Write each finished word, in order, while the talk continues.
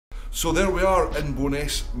So there we are in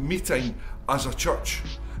Bo'ness, meeting as a church.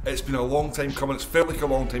 It's been a long time coming, it's felt like a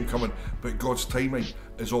long time coming, but God's timing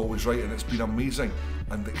is always right, and it's been amazing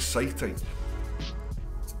and exciting.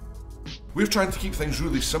 We're trying to keep things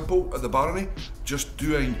really simple at the Barony, just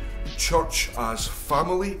doing church as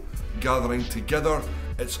family, gathering together.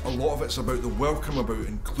 A lot of it's about the welcome, about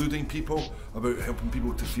including people, about helping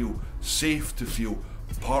people to feel safe, to feel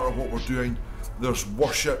part of what we're doing. There's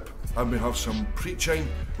worship, and we have some preaching,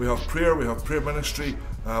 we have prayer ministry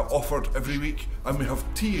offered every week, and we have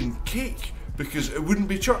tea and cake, because it wouldn't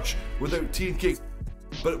be church without tea and cake.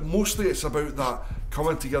 But mostly it's about that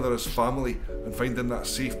coming together as family and finding that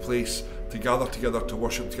safe place to gather together, to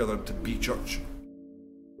worship together, and to be church.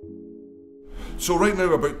 So right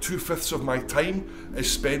now about 2/5 of my time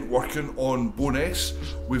is spent working on Bo'ness.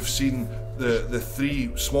 We've seen the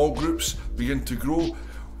 3 small groups begin to grow.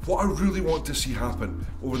 What I really want to see happen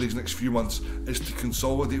over these next few months is to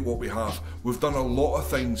consolidate what we have. We've done a lot of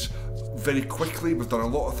things very quickly, we've done a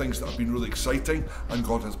lot of things that have been really exciting and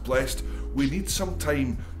God has blessed. We need some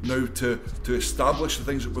time now to establish the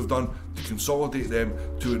things that we've done, to consolidate them,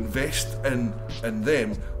 to invest in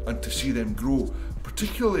them and to see them grow,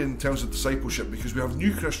 particularly in terms of discipleship, because we have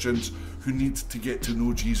new Christians who need to get to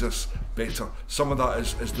know Jesus better. Some of that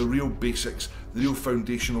is the real basics, the real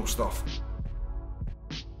foundational stuff.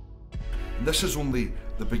 This is only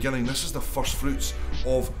the beginning. This is the first fruits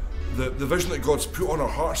of the vision that God's put on our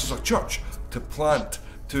hearts as a church, to plant,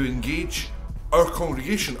 to engage our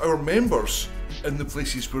congregation, our members, in the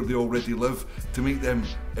places where they already live, to make them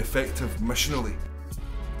effective missionally.